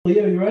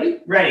ready?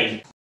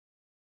 Ready.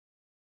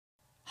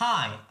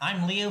 Hi,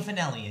 I'm Leo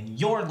Finelli, and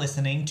you're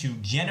listening to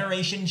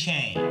Generation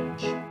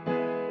Change.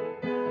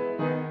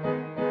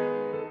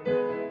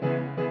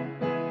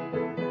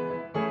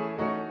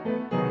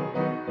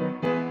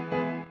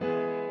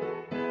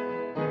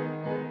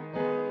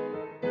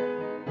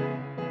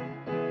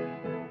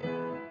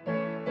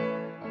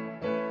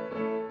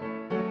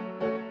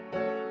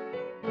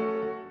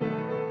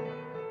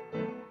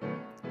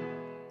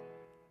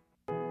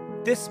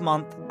 This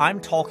month, I'm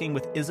talking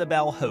with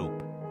Isabel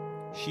Hope.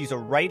 She's a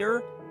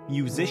writer,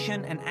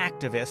 musician, and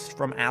activist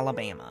from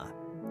Alabama.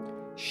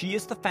 She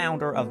is the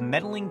founder of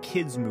Meddling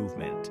Kids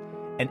Movement,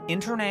 an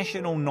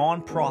international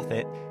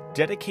nonprofit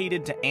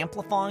dedicated to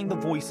amplifying the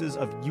voices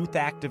of youth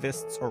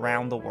activists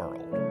around the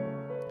world.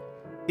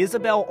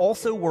 Isabel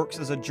also works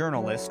as a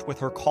journalist with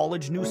her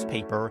college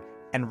newspaper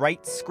and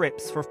writes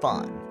scripts for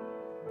fun.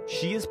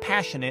 She is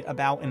passionate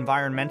about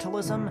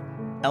environmentalism,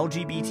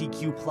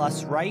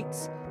 LGBTQ+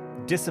 rights,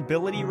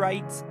 disability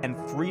rights, and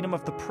freedom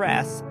of the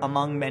press,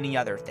 among many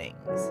other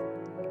things.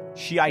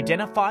 She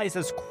identifies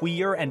as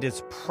queer and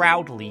is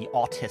proudly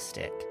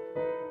autistic.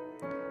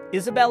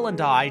 Isabel and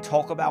I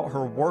talk about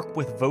her work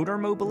with voter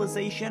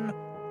mobilization,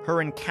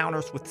 her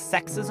encounters with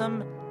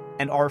sexism,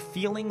 and our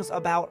feelings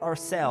about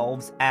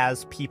ourselves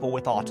as people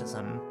with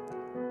autism.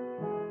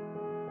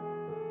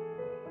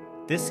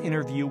 This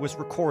interview was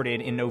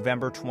recorded in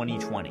November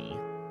 2020.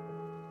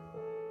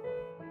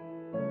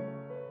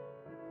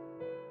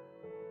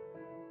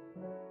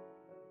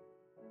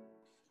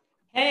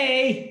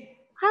 Hey!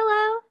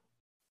 Hello.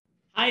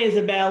 Hi,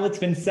 Isabel. It's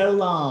been so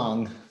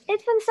long.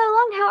 It's been so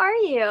long. How are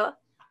you?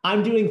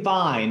 I'm doing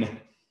fine.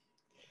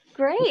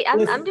 Great.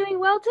 I'm doing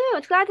well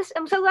too.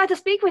 I'm so glad to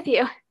speak with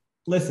you.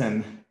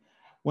 Listen,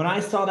 when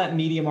I saw that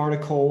Medium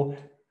article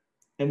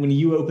and when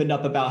you opened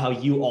up about how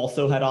you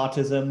also had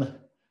autism,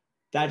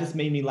 that just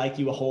made me like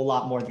you a whole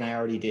lot more than I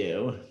already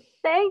do.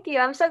 Thank you.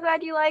 I'm so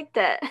glad you liked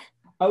it.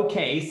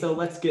 Okay, so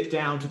let's get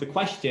down to the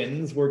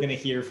questions we're going to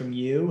hear from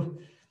you.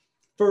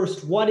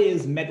 First, what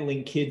is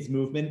Meddling Kids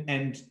Movement,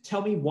 and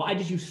tell me, why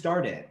did you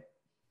start it?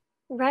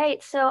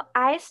 Right. So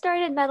I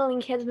started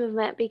Meddling Kids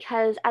Movement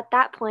because at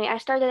that point, I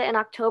started it in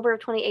October of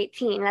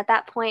 2018. And at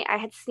that point, I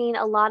had seen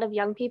a lot of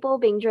young people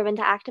being driven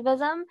to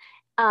activism.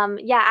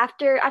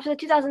 After the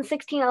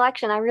 2016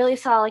 election, I really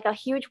saw like a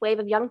huge wave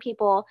of young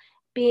people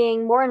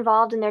being more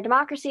involved in their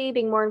democracy,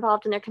 being more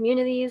involved in their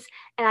communities.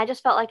 And I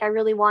just felt like I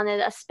really wanted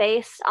a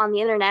space on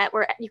the internet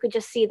where you could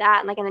just see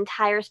that, and like an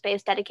entire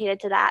space dedicated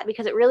to that,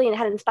 because it really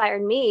had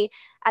inspired me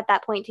at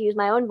that point to use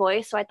my own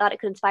voice. So I thought it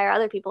could inspire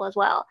other people as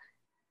well.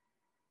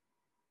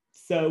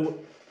 So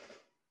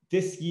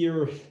this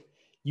year,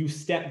 you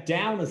stepped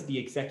down as the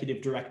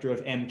executive director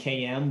of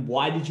MKM.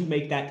 Why did you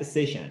make that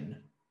decision?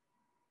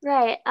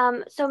 Right.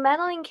 So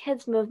Meddling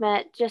Kids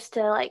Movement, just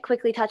to like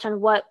quickly touch on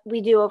what we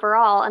do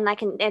overall, and I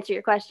can answer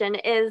your question,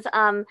 is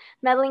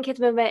Meddling Kids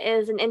Movement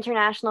is an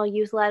international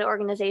youth-led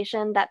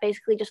organization that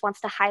basically just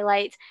wants to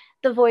highlight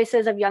the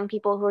voices of young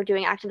people who are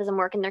doing activism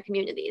work in their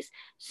communities.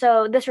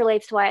 So this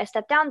relates to why I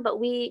stepped down, but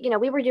we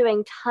were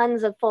doing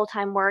tons of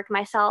full-time work,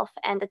 myself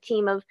and a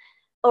team of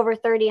over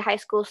 30 high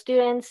school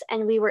students,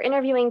 and we were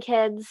interviewing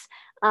kids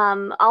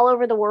all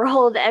over the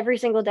world every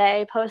single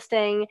day,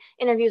 posting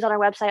interviews on our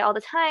website all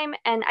the time.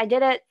 And I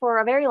did it for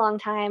a very long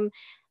time,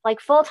 like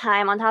full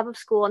time, on top of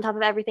school, on top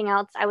of everything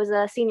else. I was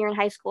a senior in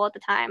high school at the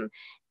time.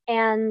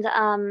 And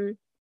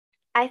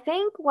I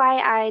think why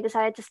I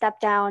decided to step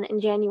down in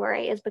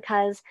January is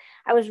because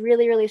I was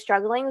really, really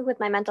struggling with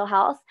my mental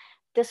health.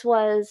 This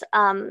was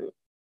kind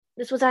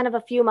of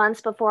a few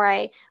months before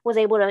I was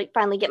able to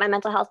finally get my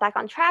mental health back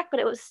on track, but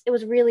it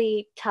was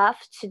really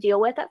tough to deal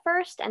with at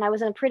first. And I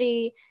was in a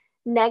pretty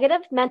negative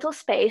mental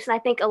space. And I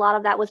think a lot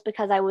of that was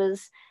because I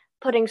was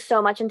putting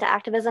so much into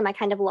activism, I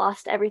kind of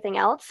lost everything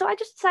else. So I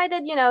just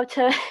decided,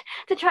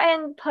 to try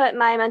and put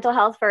my mental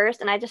health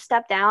first. And I just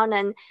stepped down,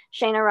 and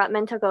Shayna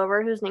Ruttman took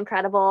over, who's an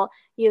incredible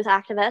youth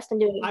activist and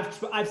doing.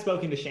 I've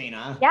spoken to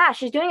Shayna. Yeah,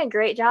 she's doing a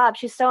great job.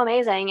 She's so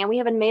amazing, and we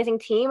have an amazing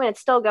team, and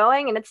it's still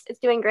going, and it's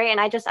doing great. And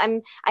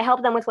I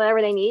help them with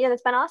whatever they need, and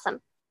it's been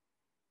awesome.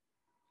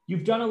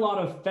 You've done a lot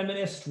of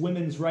feminist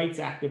women's rights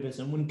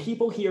activism. When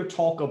people hear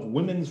talk of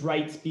women's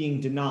rights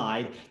being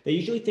denied, they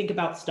usually think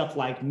about stuff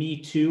like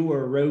Me Too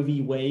or Roe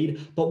v.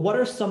 Wade. But what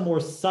are some more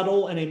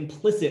subtle and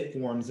implicit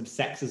forms of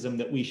sexism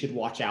that we should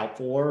watch out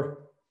for?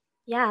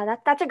 Yeah,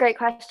 that's a great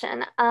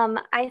question.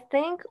 I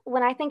think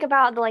when I think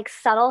about the like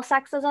subtle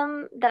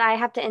sexism that I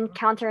have to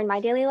encounter in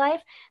my daily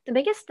life, the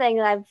biggest thing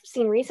that I've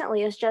seen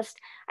recently is just,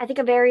 I think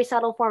a very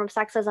subtle form of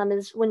sexism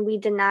is when we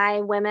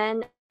deny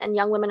women, and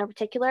young women in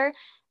particular,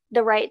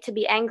 the right to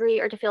be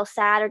angry or to feel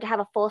sad or to have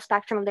a full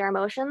spectrum of their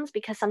emotions,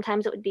 because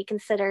sometimes it would be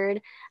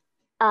considered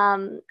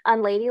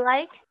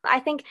unladylike. I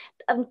think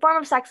a form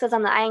of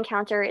sexism that I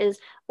encounter is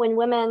when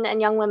women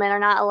and young women are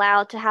not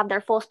allowed to have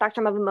their full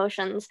spectrum of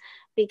emotions,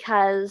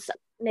 because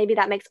maybe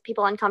that makes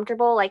people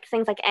uncomfortable, like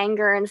things like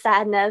anger and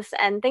sadness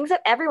and things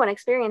that everyone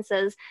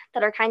experiences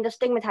that are kind of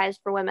stigmatized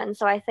for women.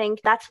 So I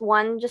think that's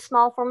one just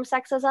small form of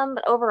sexism,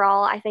 but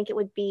overall, I think it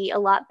would be a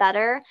lot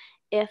better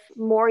if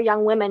more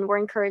young women were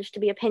encouraged to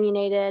be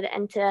opinionated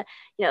and to,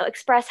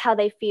 express how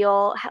they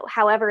feel,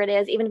 however it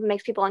is, even if it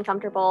makes people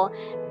uncomfortable.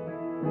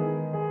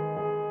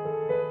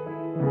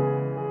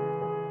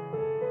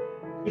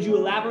 Could you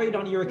elaborate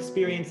on your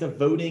experience of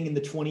voting in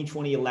the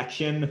 2020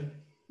 election?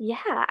 Yeah,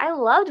 I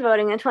loved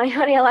voting in the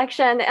 2020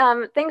 election.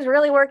 Things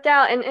really worked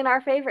out in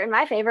our favor, in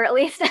my favor at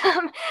least.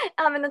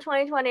 In the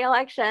 2020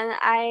 election,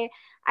 I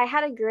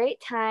had a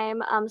great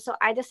time. So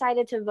I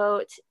decided to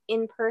vote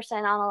in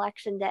person on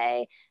election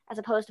day as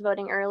opposed to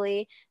voting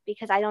early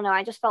because I don't know,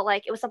 I just felt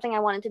like it was something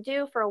I wanted to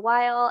do for a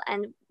while.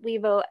 And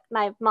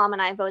my mom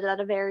and I voted at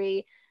a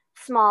very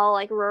small,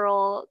 like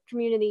rural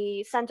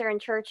community center and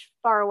church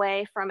far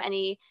away from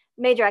any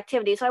major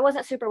activity. So I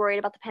wasn't super worried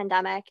about the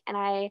pandemic. And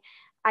I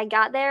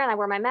got there and I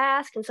wore my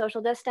mask and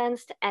social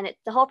distanced, and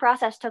the whole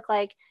process took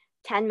like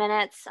 10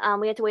 minutes.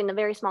 We had to wait in a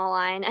very small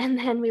line, and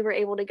then we were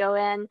able to go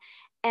in.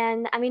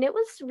 And I mean, it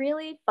was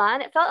really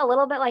fun. It felt a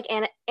little bit like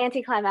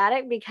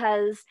anticlimactic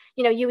because,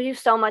 you do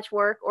so much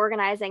work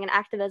organizing and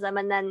activism,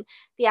 and then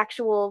the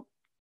actual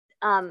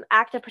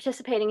act of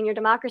participating in your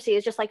democracy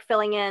is just like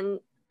filling in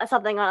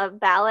something on a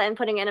ballot and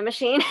putting it in a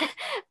machine.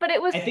 But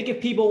it was, I think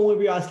if people only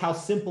realized how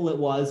simple it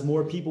was,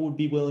 more people would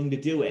be willing to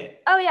do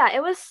it. oh yeah,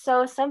 it was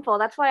so simple.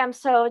 That's why I'm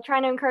so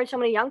trying to encourage so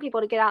many young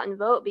people to get out and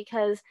vote,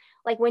 because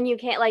like when you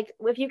can't, like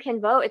if you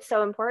can vote, it's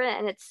so important.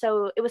 And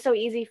it was so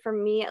easy for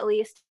me at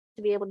least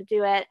to be able to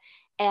do it.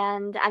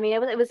 And I mean,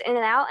 it was in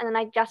and out. And then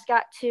I just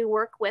got to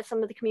work with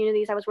some of the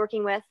communities I was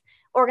working with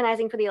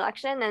organizing for the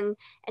election,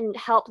 and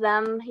help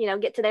them,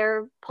 get to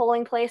their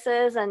polling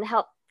places and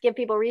help give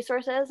people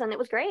resources. And it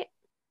was great.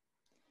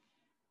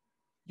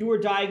 You were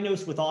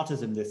diagnosed with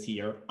autism this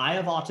year. I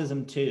have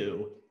autism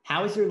too.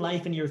 How has your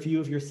life and your view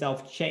of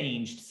yourself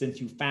changed since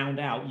you found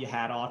out you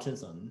had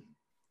autism?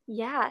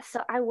 Yeah,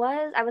 so I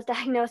was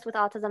diagnosed with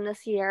autism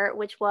this year,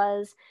 which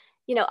was,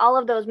 all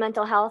of those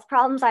mental health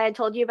problems I had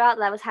told you about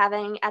that I was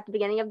having at the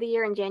beginning of the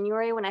year in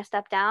January when I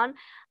stepped down.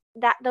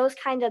 They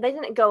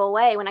didn't go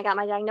away when I got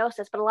my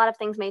diagnosis, but a lot of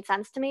things made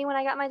sense to me when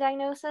I got my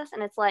diagnosis,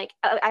 and it's like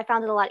I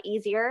found it a lot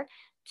easier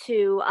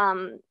to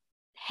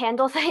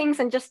handle things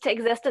and just to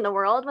exist in the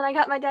world when I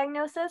got my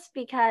diagnosis,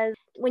 because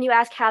when you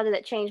ask how did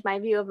it change my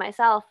view of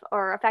myself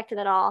or affect it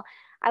at all,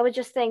 I would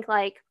just think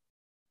like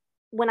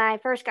when I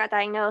first got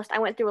diagnosed, I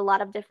went through a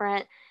lot of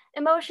different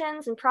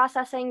emotions and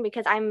processing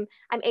because I'm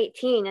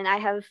 18 and I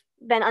have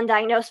been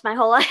undiagnosed my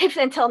whole life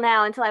until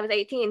now, until I was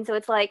 18. So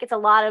it's like it's a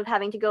lot of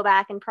having to go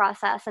back and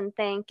process and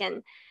think, and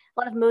a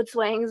lot of mood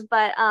swings.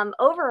 But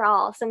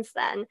overall, since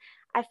then,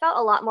 I felt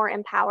a lot more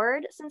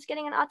empowered since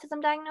getting an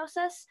autism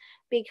diagnosis,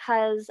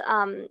 because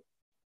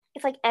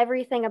it's like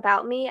everything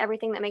about me,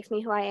 everything that makes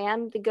me who I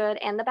am, the good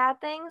and the bad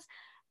things,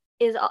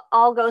 is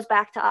all goes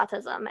back to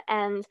autism.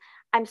 And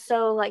I'm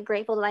so like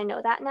grateful that I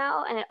know that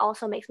now, and it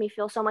also makes me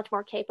feel so much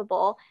more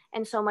capable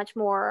and so much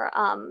more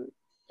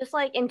just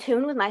like in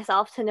tune with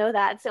myself to know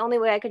that. It's the only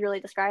way I could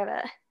really describe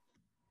it.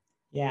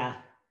 Yeah.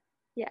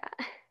 Yeah.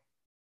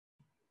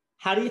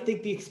 How do you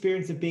think the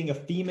experience of being a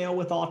female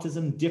with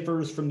autism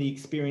differs from the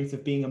experience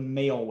of being a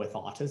male with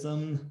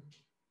autism?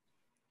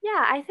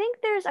 Yeah, I think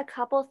there's a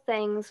couple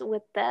things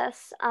with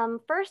this. The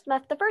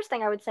first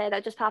thing I would say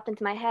that just popped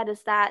into my head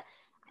is that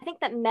I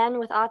think that men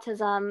with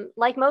autism,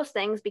 like most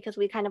things, because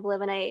we kind of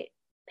live in a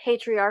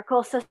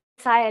patriarchal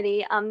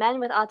society,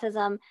 men with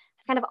autism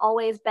have kind of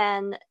always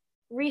been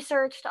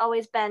researched,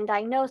 always been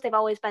diagnosed. They've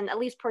always been at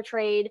least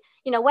portrayed,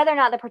 whether or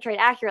not they're portrayed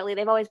accurately,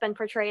 they've always been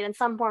portrayed in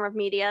some form of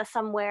media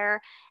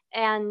somewhere.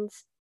 And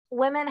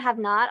women have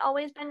not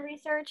always been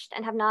researched,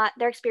 and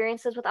their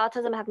experiences with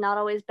autism have not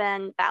always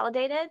been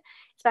validated,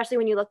 especially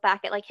when you look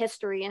back at like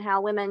history and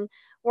how women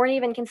weren't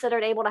even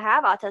considered able to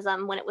have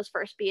autism when it was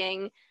first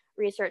being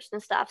researched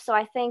and stuff. So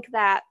I think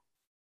that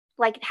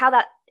like how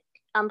that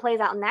plays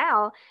out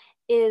now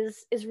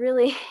is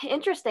really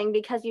interesting,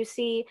 because you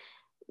see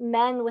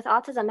men with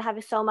autism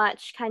having so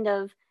much kind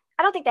of,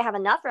 I don't think they have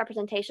enough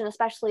representation,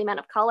 especially men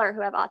of color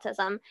who have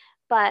autism,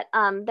 but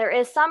there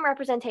is some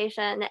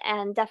representation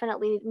and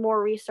definitely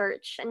more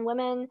research, and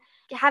women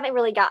haven't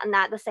really gotten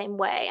that the same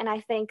way. And I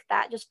think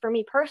that just for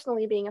me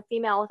personally, being a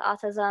female with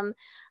autism,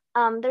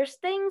 there's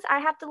things I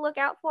have to look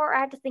out for. I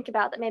have to think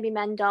about that maybe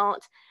men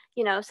don't,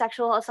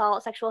 sexual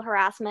assault, sexual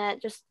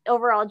harassment, just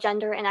overall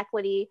gender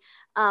inequity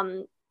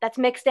that's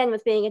mixed in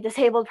with being a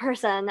disabled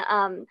person,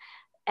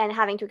 and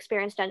having to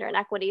experience gender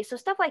inequity. So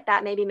stuff like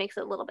that maybe makes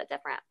it a little bit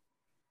different.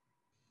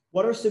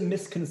 What are some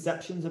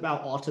misconceptions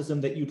about autism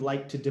that you'd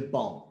like to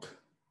debunk?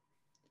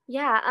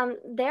 Yeah,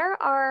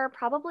 there are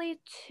probably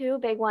two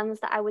big ones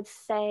that I would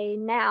say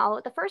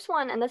now. The first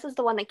one, and this is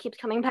the one that keeps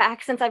coming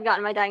back since I've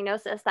gotten my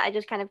diagnosis, that I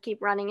just kind of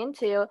keep running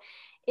into,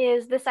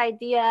 is this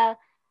idea.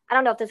 I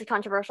don't know if this is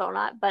controversial or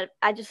not, but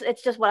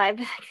it's just what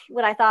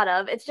what I thought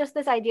of. It's just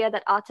this idea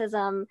that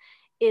autism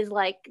is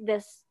like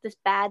this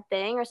bad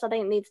thing, or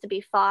something that needs to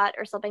be fought,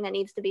 or something that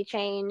needs to be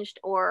changed,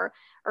 or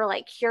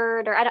like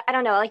cured, or I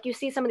don't know. Like you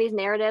see some of these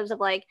narratives of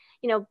like,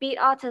 beat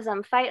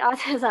autism, fight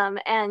autism,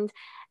 and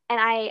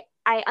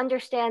I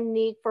understand the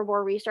need for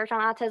more research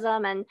on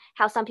autism, and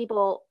how some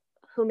people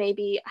who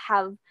maybe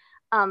have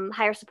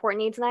higher support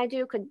needs than I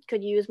do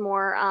could use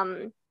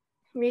more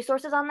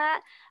resources on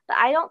that. But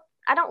I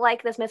don't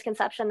like this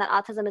misconception that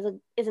autism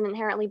is an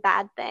inherently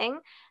bad thing,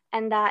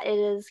 and that it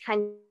is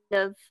kind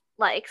of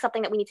like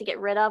something that we need to get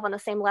rid of on the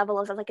same level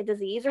as like a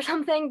disease or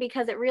something,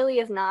 because it really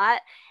is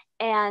not.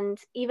 And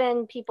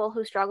even people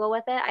who struggle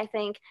with it, I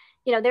think,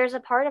 there's a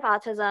part of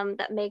autism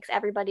that makes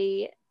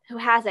everybody who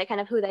has it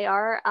kind of who they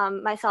are.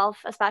 Myself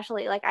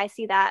especially, like I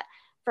see that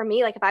for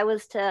me, like if I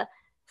was to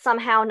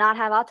somehow not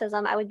have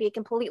autism, I would be a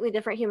completely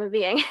different human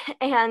being.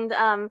 And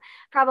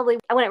probably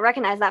I wouldn't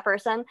recognize that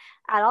person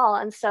at all.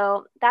 And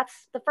so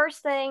that's the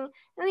first thing.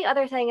 And the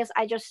other thing is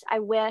I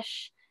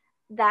wish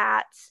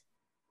that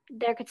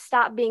there could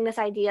stop being this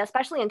idea,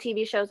 especially in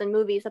TV shows and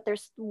movies, that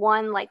there's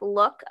one like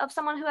look of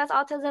someone who has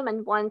autism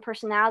and one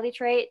personality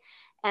trait.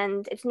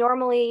 And it's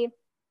normally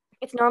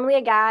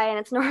a guy, and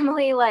it's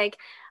normally like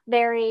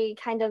very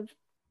kind of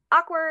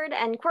awkward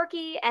and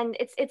quirky, and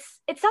it's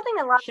something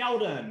that a lot.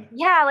 Sheldon.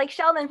 Yeah, like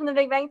Sheldon from The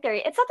Big Bang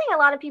Theory. It's something a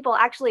lot of people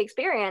actually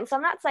experience. So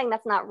I'm not saying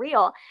that's not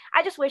real.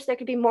 I just wish there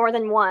could be more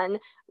than one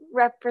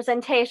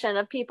representation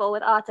of people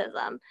with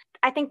autism.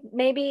 I think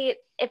maybe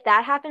if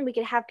that happened, we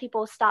could have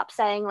people stop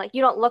saying like,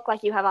 you don't look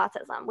like you have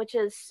autism, which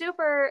is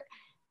super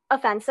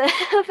offensive.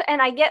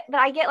 And I get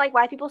like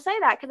why people say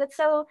that, because it's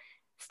so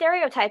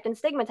stereotyped and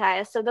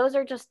stigmatized. So those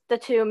are just the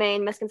two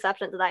main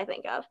misconceptions that I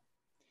think of.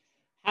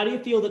 How do you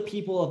feel that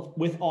people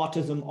with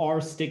autism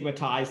are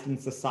stigmatized in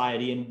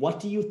society, and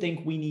what do you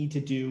think we need to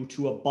do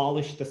to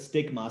abolish the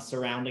stigma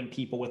surrounding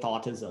people with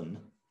autism?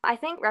 I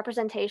think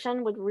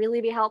representation would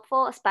really be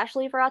helpful,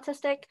 especially for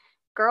autistic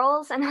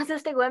girls and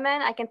autistic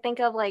women. I can think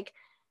of like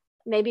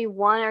maybe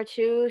one or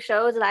two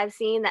shows that I've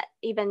seen that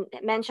even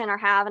mention or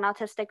have an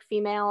autistic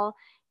female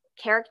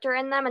character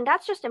in them. And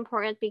that's just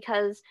important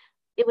because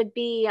it would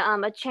be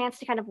a chance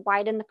to kind of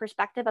widen the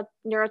perspective of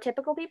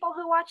neurotypical people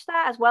who watch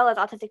that, as well as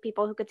autistic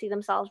people who could see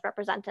themselves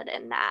represented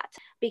in that.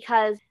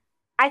 Because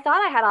I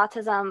thought I had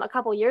autism a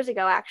couple years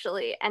ago,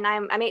 actually, and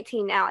I'm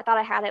 18 now. I thought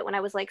I had it when I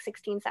was like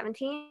 16,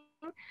 17.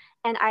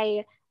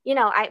 And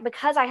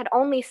because I had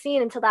only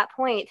seen until that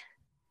point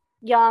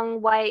young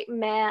white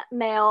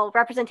male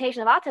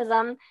representation of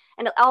autism,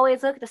 and it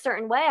always looked a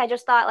certain way, I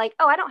just thought like,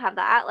 oh, I don't have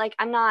that. Like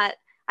I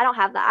don't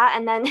have that.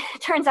 And then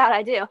it turns out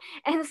I do.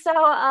 And so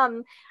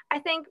I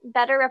think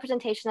better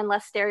representation and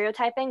less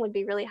stereotyping would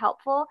be really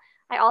helpful.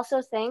 I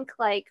also think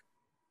like,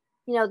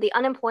 the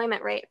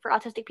unemployment rate for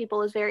autistic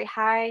people is very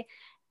high,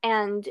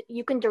 and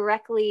you can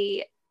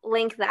directly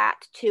link that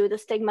to the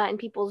stigma in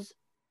people's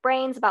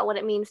brains about what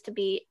it means to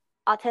be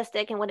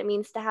autistic and what it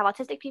means to have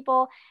autistic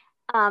people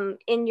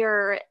in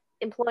your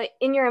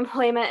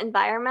employment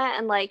environment,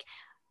 and like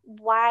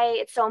why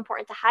it's so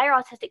important to hire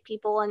autistic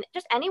people and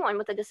just anyone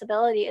with a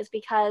disability is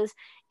because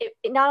it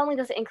not only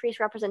does it increase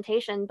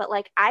representation, but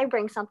like I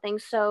bring something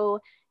so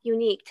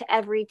unique to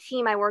every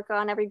team I work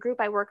on, every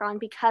group I work on,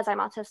 because I'm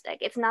autistic.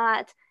 It's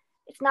not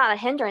a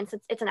hindrance,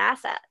 it's an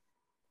asset.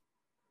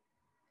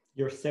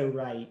 You're so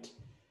right.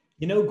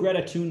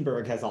 Greta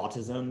Thunberg has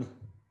autism.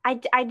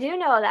 I do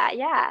know that,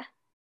 yeah.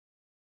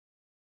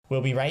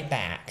 We'll be right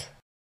back.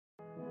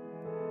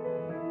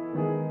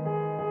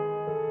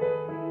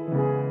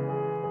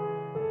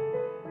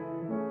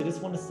 I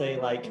just want to say,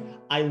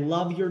 I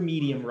love your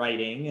medium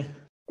writing.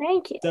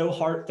 Thank you. So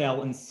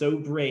heartfelt and so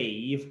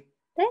brave.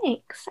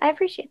 Thanks. I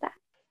appreciate that.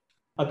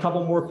 A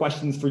couple more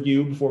questions for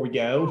you before we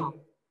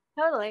go.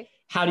 Totally.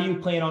 How do you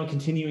plan on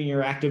continuing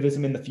your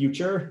activism in the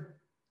future?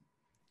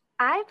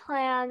 I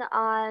plan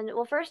on,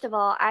 well, first of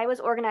all, I was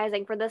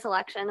organizing for this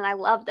election and I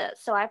loved it.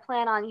 So I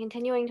plan on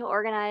continuing to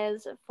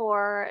organize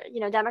for,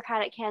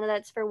 Democratic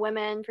candidates, for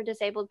women, for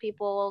disabled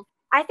people.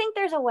 I think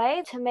there's a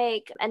way to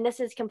make, and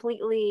this is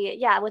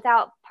completely,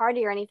 without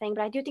party or anything,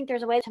 but I do think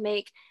there's a way to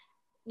make,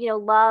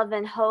 love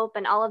and hope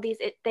and all of these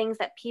things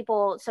that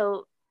people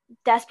so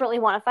desperately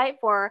want to fight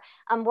for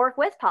work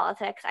with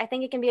politics. I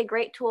think it can be a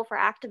great tool for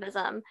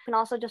activism. It can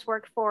also just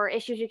work for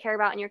issues you care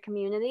about in your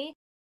community.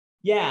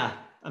 Yeah,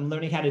 I'm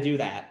learning how to do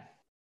that.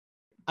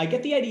 I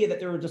get the idea that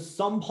there are just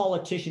some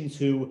politicians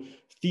who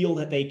feel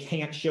that they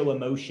can't show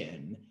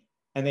emotion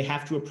and they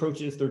have to approach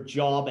it as their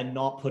job and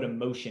not put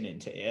emotion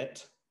into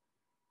it.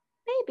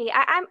 Maybe.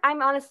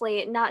 I'm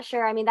honestly not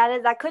sure. I mean,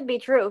 that could be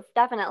true,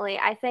 definitely.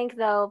 I think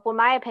though, well,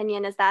 my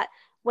opinion is that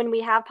when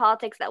we have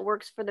politics that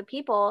works for the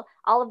people,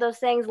 all of those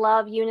things,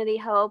 love, unity,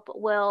 hope,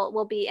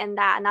 will be in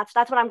that. And that's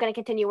what I'm going to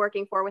continue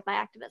working for with my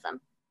activism.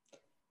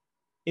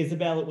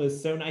 Isabel, it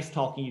was so nice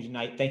talking to you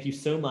tonight. Thank you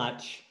so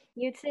much.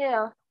 You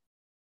too.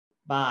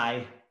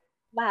 Bye.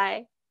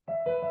 Bye.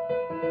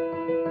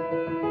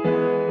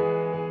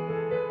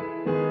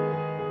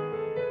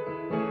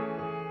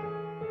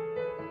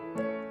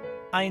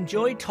 I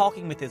enjoyed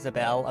talking with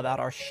Isabel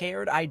about our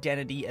shared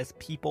identity as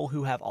people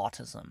who have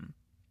autism.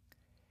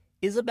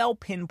 Isabel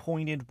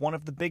pinpointed one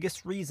of the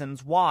biggest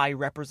reasons why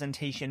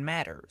representation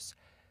matters,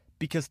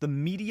 because the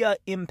media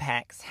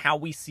impacts how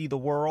we see the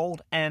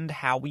world and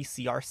how we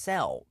see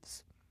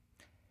ourselves.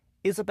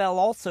 Isabel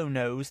also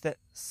knows that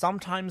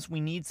sometimes we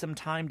need some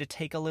time to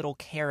take a little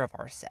care of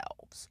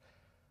ourselves.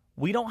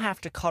 we don't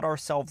have to cut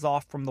ourselves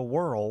off from the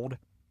world.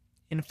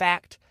 In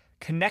fact,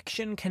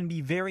 connection can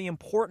be very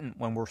important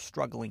when we're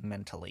struggling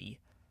mentally.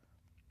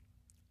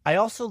 I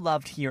also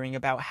loved hearing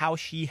about how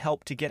she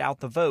helped to get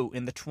out the vote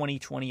in the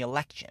 2020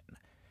 election.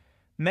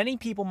 Many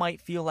people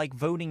might feel like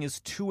voting is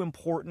too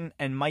important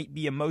and might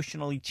be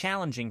emotionally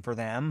challenging for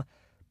them,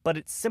 but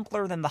it's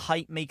simpler than the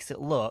hype makes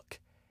it look,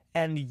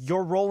 and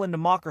your role in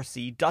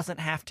democracy doesn't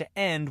have to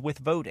end with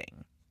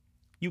voting.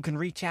 You can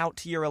reach out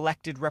to your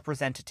elected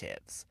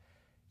representatives.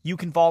 You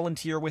can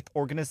volunteer with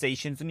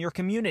organizations in your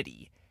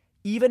community.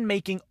 Even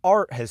making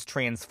art has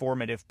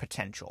transformative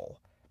potential.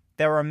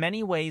 There are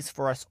many ways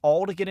for us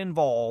all to get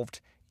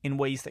involved in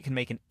ways that can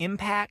make an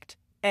impact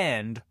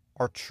and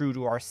are true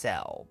to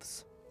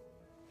ourselves.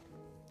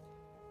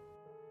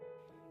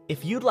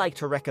 If you'd like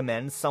to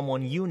recommend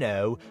someone you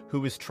know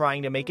who is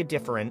trying to make a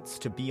difference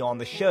to be on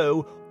the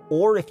show,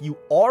 or if you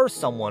are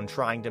someone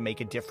trying to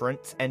make a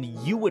difference and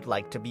you would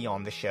like to be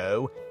on the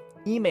show,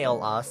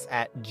 email us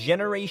at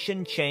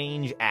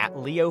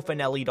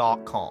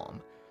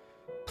generationchange@leofinelli.com.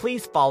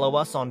 Please follow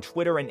us on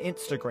Twitter and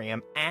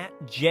Instagram at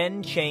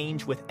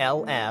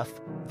GenChangeWithLF.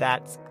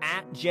 That's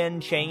at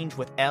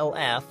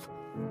GenChangeWithLF.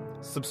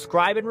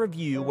 Subscribe and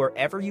review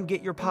wherever you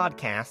get your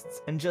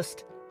podcasts, and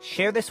just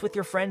share this with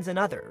your friends and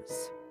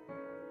others.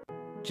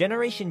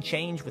 Generation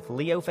Change with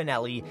Leo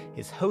Finelli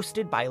is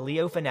hosted by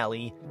Leo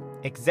Finelli,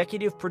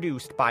 executive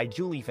produced by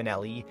Julie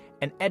Finelli,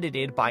 and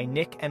edited by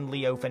Nick and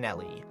Leo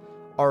Finelli.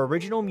 Our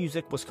original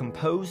music was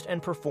composed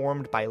and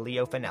performed by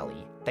Leo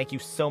Finelli. Thank you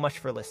so much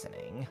for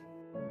listening.